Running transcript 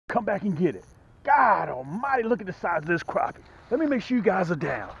come back and get it. God almighty, look at the size of this crappie. Let me make sure you guys are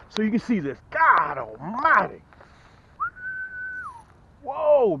down so you can see this. God almighty.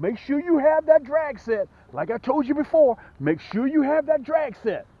 Whoa, make sure you have that drag set. Like I told you before, make sure you have that drag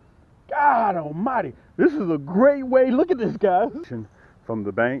set. God almighty, this is a great way. Look at this, guys. From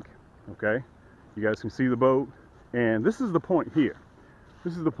the bank, okay? You guys can see the boat. And this is the point here.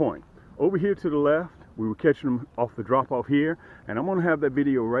 This is the point. Over here to the left, we were catching them off the drop off here. And I'm gonna have that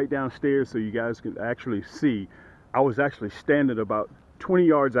video right downstairs so you guys can actually see. I was actually standing about 20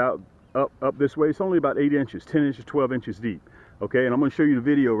 yards out, up this way. It's only about 8 inches, 10 inches, 12 inches deep. Okay, and I'm going to show you the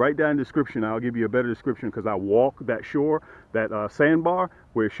video right down in the description. I'll give you a better description because I walk that shore, that sandbar,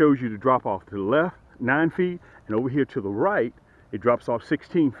 where it shows you to drop off to the left 9 feet, and over here to the right, it drops off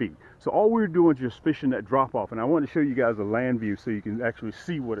 16 feet. So all we're doing is just fishing that drop off, and I want to show you guys a land view so you can actually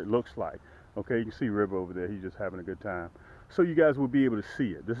see what it looks like. Okay, you can see River over there. He's just having a good time. So you guys will be able to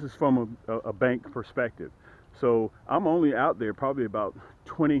see it. This is from a bank perspective. So I'm only out there probably about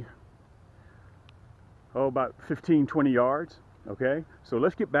 15, 20 yards. Okay, so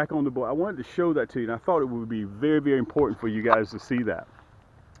let's get back on the boat. I wanted to show that to you, and I thought it would be very, very important for you guys to see that.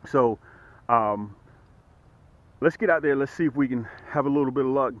 So let's get out there. Let's see if we can have a little bit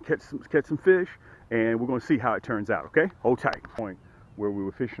of luck and catch some fish, and we're going to see how it turns out. Okay, hold tight. Point where we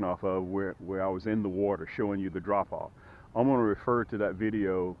were fishing off of, where I was in the water showing you the drop off. I'm going to refer to that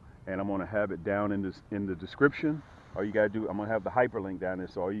video, and I'm going to have it down in the description. All you got to do, I'm going to have the hyperlink down there,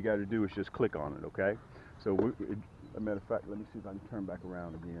 so all you got to do is just click on it. Okay, so as a matter of fact, let me see if I can turn back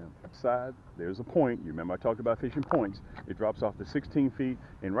around again. Side, there's a point. You remember I talked about fishing points. It drops off to 16 feet.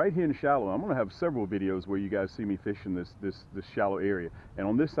 And right here in the shallow, I'm going to have several videos where you guys see me fishing this shallow area. And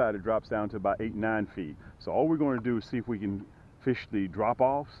on this side, it drops down to about 8, 9 feet. So all we're going to do is see if we can fish the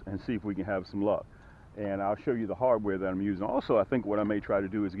drop-offs and see if we can have some luck. And I'll show you the hardware that I'm using. Also, I think what I may try to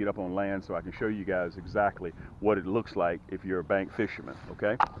do is get up on land so I can show you guys exactly what it looks like if you're a bank fisherman,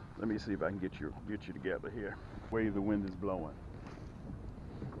 okay? Let me see if I can get you together here. Way the wind is blowing.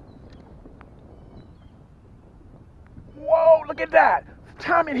 Whoa, look at that.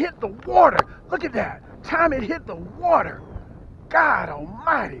 Time it hit the water. Look at that. Time it hit the water. God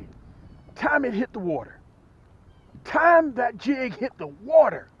almighty. Time it hit the water. Time that jig hit the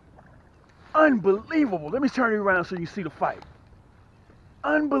water. Unbelievable. Let me turn it around so you can see the fight.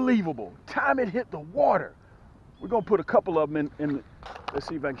 Unbelievable. Time it hit the water. We're going to put a couple of them in let's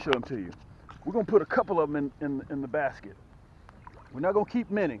see if I can show them to you. We're going to put a couple of them in the basket. We're not going to keep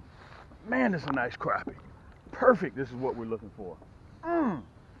many. Man, this is a nice crappie. Perfect. This is what we're looking for.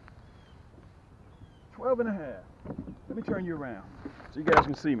 12 and a half. Let me turn you around so you guys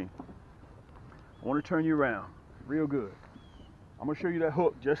can see me. I want to turn you around real good. I'm going to show you that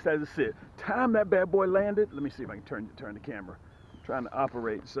hook just as it sits. Time that bad boy landed. Let me see if I can turn the camera. I'm trying to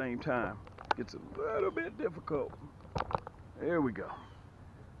operate at the same time. It's a little bit difficult. There we go.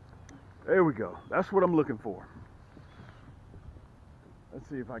 There we go. That's what I'm looking for. Let's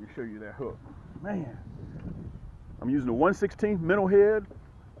see if I can show you that hook. Man, I'm using a 1/16 minnow head.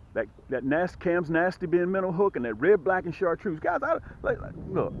 That Cam's Nasty Bin minnow hook and that red, black, and chartreuse. Guys,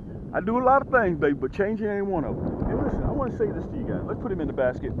 look, I do a lot of things, baby, but changing ain't one of them. And listen, I want to say this to you guys. Let's put him in the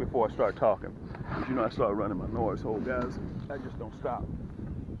basket before I start talking. Because you know I start running my noise hole, guys. I just don't stop.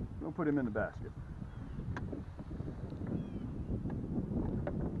 We'll put him in the basket.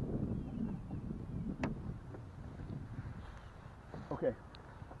 Okay.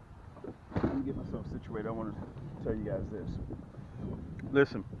 Let me get myself situated. I want to tell you guys this.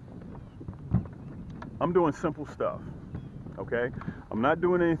 Listen, I'm doing simple stuff, okay? I'm not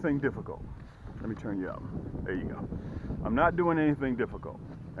doing anything difficult. Let me turn you up. There you go. I'm not doing anything difficult.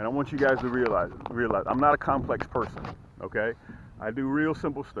 And I want you guys to realize I'm not a complex person, okay? I do real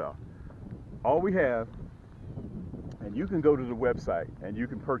simple stuff. All we have, and you can go to the website and you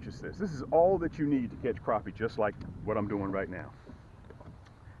can purchase this. This is all that you need to catch crappie, just like what I'm doing right now.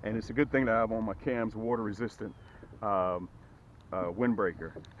 And it's a good thing to have on my Cam's water resistant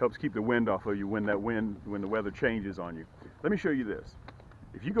windbreaker. Helps keep the wind off of you when the weather changes on you. Let me show you this.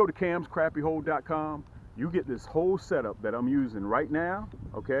 If you go to camscrappiehold.com, you get this whole setup that I'm using right now.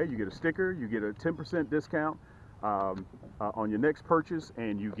 Okay, you get a sticker, you get a 10% discount on your next purchase,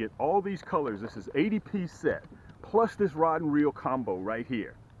 and you get all these colors. This is 80-piece set plus this rod and reel combo right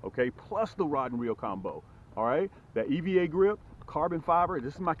here. Okay, plus the rod and reel combo. All right, that EVA grip, carbon fiber.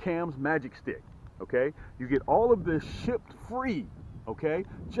 This is my Cam's Magic Stick. Okay, you get all of this shipped free, okay,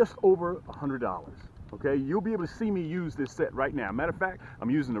 just over $100. Okay, you'll be able to see me use this set right now. Matter of fact,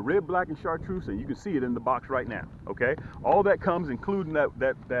 I'm using the red, black, and chartreuse, and you can see it in the box right now. Okay, all that comes including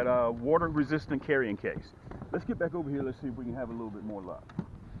that water resistant carrying case. Let's get back over here. Let's see if we can have a little bit more luck.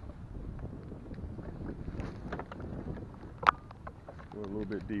 Go a little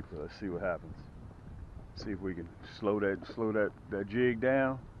bit deeper. Let's see what happens. See if we can slow that jig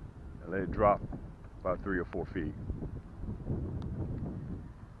down and let it drop about 3 or 4 feet.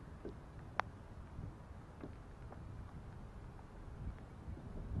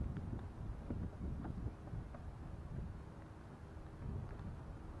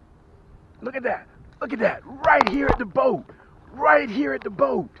 Look at that. Look at that. Right here at the boat. Right here at the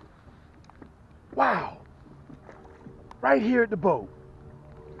boat. Wow. Right here at the boat.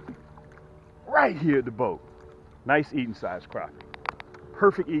 Right here at the boat. Nice eating size crappie.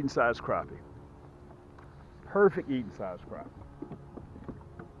 Perfect eating size crappie. Perfect eating size crappie.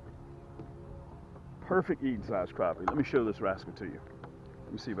 Perfect eating size crappie. Let me show this rascal to you.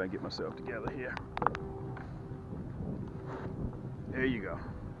 Let me see if I can get myself together here. There you go.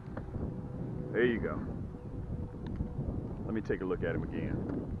 There you go. Let me take a look at him again.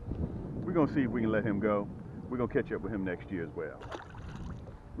 We're going to see if we can let him go. We're going to catch up with him next year as well.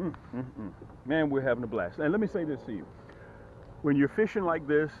 Man, we're having a blast. And let me say this to you. When you're fishing like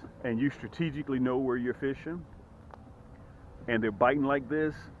this and you strategically know where you're fishing and they're biting like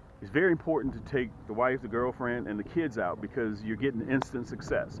this, it's very important to take the wife, the girlfriend, and the kids out because you're getting instant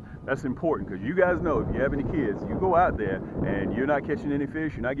success. That's important because you guys know if you have any kids, you go out there and you're not catching any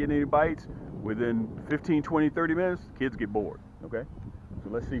fish, you're not getting any bites, within 15, 20, 30 minutes, kids get bored, okay? So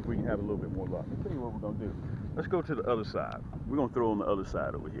let's see if we can have a little bit more luck. I'll tell you what we're gonna do. Let's go to the other side. We're gonna throw on the other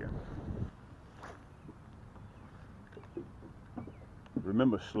side over here.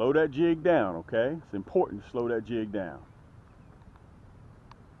 Remember, slow that jig down, okay? It's important to slow that jig down.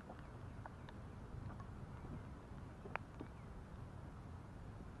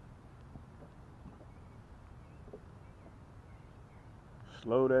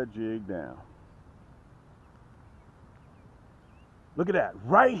 Slow that jig down. Look at that,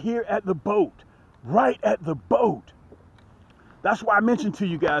 right here at the boat, right at the boat. That's why I mentioned to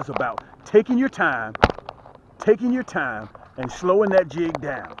you guys about taking your time and slowing that jig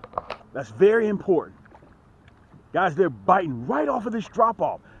down. That's very important. Guys, they're biting right off of this drop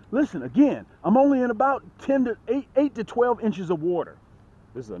off. Listen, again, I'm only in about 8 to 12 inches of water.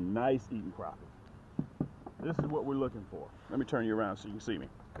 This is a nice eating crappie. This is what we're looking for. Let me turn you around so you can see me.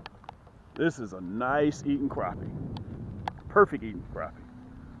 This is a nice eating crappie. Perfect eating crappie.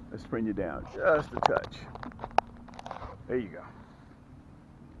 Let's bring you down just a touch. There you go.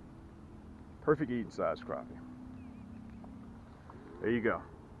 Perfect eating size crappie. There you go.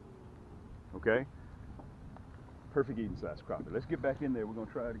 Okay? Perfect eating size crappie. Let's get back in there. We're going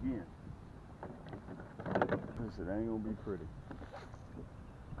to try it again. Listen, it ain't going to be pretty.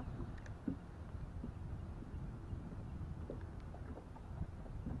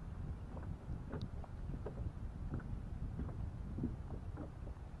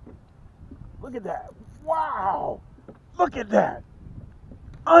 Look at that. Wow. Look at that.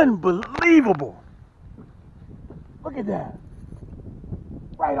 Unbelievable. Look at that.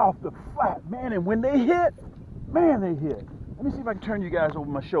 Right off the flat, man. And when they hit, man, they hit. Let me see if I can turn you guys over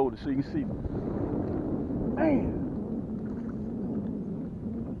my shoulder so you can see. Man.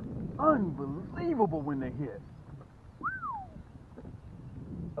 Unbelievable when they hit.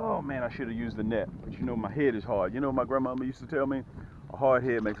 Oh, man, I should have used the net. But you know, my head is hard. You know, my grandmama used to tell me, a hard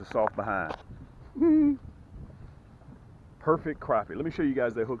head makes a soft behind. Perfect crappie. Let me show you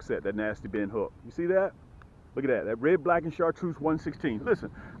guys that hook set, that nasty bend hook. You see that? Look at that. That red, black, and chartreuse 116.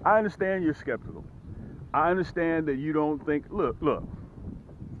 Listen, I understand you're skeptical. I understand that you don't think, look.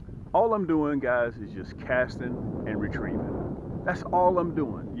 All I'm doing, guys, is just casting and retrieving. That's all I'm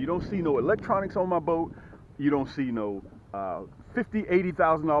doing. You don't see no electronics on my boat. You don't see no $50,000,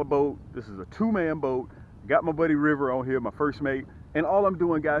 $80,000 boat. This is a 2-man boat. Got my buddy River on here, my first mate. And all I'm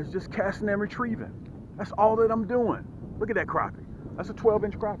doing, guys, is just casting and retrieving. That's all that I'm doing. Look at that crappie. That's a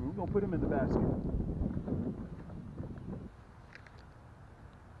 12-inch crappie. We're going to put him in the basket.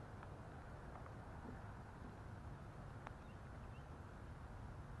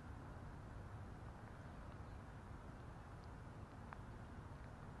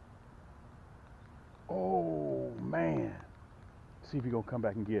 Oh, man. See if he's going to come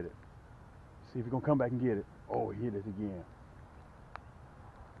back and get it. See if he's going to come back and get it. Oh, he hit it again.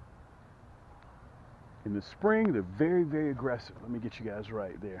 In the spring, they're very, very aggressive. Let me get you guys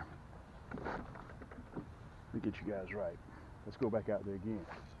right there. Let me get you guys right. Let's go back out there again.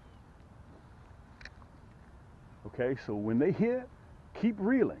 Okay, so when they hit, keep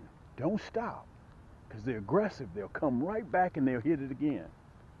reeling. Don't stop. Because they're aggressive. They'll come right back and they'll hit it again.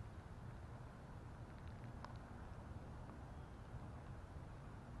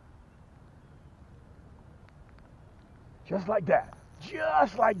 Just like that.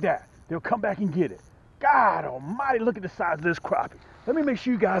 Just like that. They'll come back and get it. God almighty, look at the size of this crappie. Let me make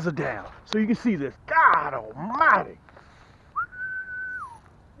sure you guys are down so you can see this. God almighty.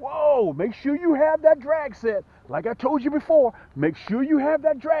 Whoa, make sure you have that drag set. Like I told you before, make sure you have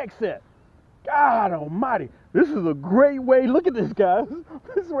that drag set. God almighty, this is a great way. Look at this, guys.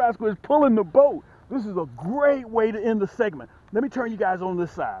 This rascal is pulling the boat. This is a great way to end the segment. Let me turn you guys on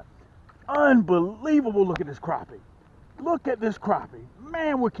this side. Unbelievable, look at this crappie. Look at this crappie.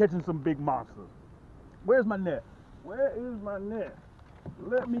 Man, we're catching some big monsters. Where's my net? Where is my net?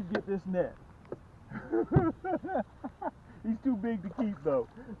 Let me get this net. He's too big to keep though.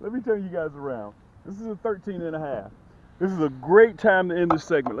 Let me turn you guys around. This is a 13 and a half. This is a great time to end this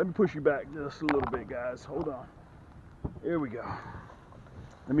segment. Let me push you back just a little bit, guys. Hold on. Here we go.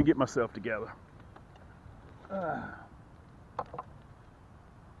 Let me get myself together.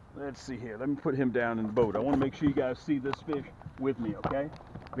 Let's see here. Let me put him down in the boat. I want to make sure you guys see this fish with me, okay?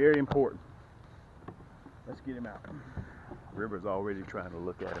 Very important. Let's get him out. River's already trying to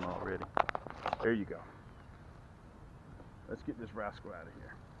look at him already. There you go. Let's get this rascal out of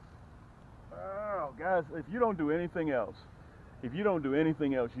here. Oh, guys, if you don't do anything else,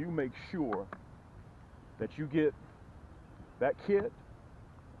 you make sure that you get that kit.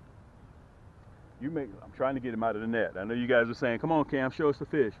 I'm trying to get him out of the net. I know you guys are saying, come on, Cam, show us the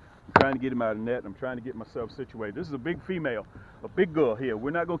fish. I'm trying to get him out of the net. I'm trying to get myself situated. This is a big female, a big girl here.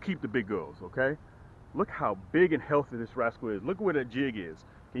 We're not going to keep the big girls, okay? Look how big and healthy this rascal is. Look where that jig is.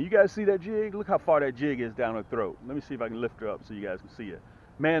 Can you guys see that jig? Look how far that jig is down her throat. Let me see if I can lift her up so you guys can see it.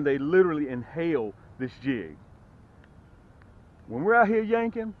 Man, they literally inhale this jig. When we're out here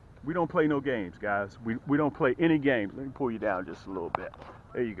yanking, we don't play no games, guys. We don't play any games. Let me pull you down just a little bit.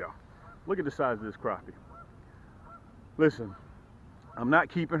 There you go. Look at the size of this crappie. Listen, I'm not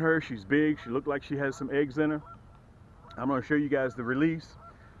keeping her. She's big. She looked like she has some eggs in her. I'm going to show you guys the release.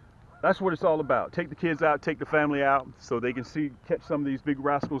 That's what it's all about. Take the kids out, take the family out so they can catch some of these big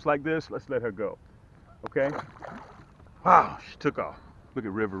rascals like this. Let's let her go. Okay? Wow, she took off. Look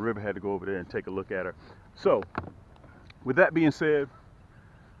at River. River had to go over there and take a look at her. So, with that being said,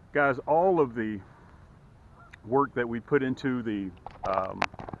 guys, all of the work that we put into the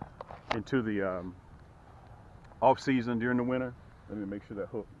off season during the winter. Let me make sure that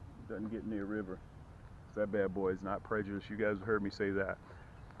hook doesn't get near River. That bad boy is not prejudiced. You guys have heard me say that.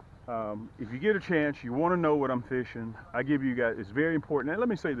 If you get a chance, you want to know what I'm fishing, I give you guys, it's very important. And let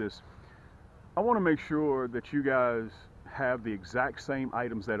me say this, I want to make sure that you guys have the exact same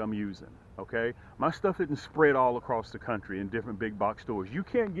items that I'm using, okay? My stuff isn't spread all across the country in different big box stores. You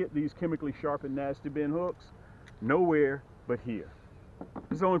can't get these chemically sharpened Nasty Bin hooks nowhere but here.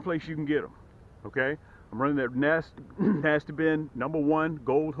 This is the only place you can get them, okay? I'm running that Nasty Bin #1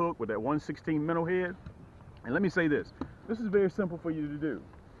 gold hook with that 1/16 minnow head. And let me say this is very simple for you to do.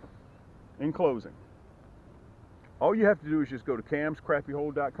 In closing, all you have to do is just go to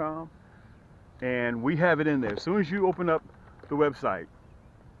camscrappiehole.com and we have it in there. As soon as you open up the website,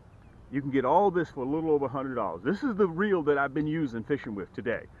 you can get all this for a little over $100. This is the reel that I've been using fishing with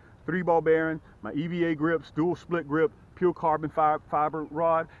today. 3-ball bearing, my EVA grips, dual split grip, pure carbon fiber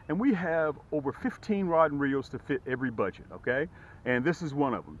rod, and we have over 15 rod and reels to fit every budget, okay? And this is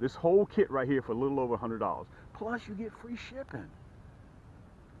one of them. This whole kit right here for a little over $100. Plus you get free shipping.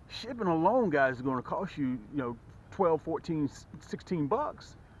 Shipping alone, guys, is going to cost you, 12, 14, 16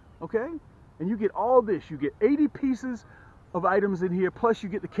 bucks, okay? And you get all this. You get 80 pieces of items in here, plus you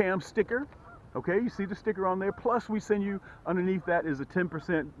get the Cam sticker, okay? You see the sticker on there, plus we send you, underneath that is a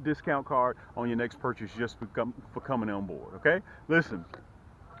 10% discount card on your next purchase just for coming on board, okay? Listen,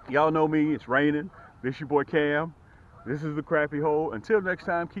 y'all know me, it's raining. This your boy Cam. This is the Crappie Hole. Until next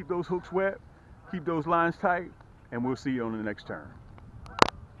time, keep those hooks wet, keep those lines tight, and we'll see you on the next turn.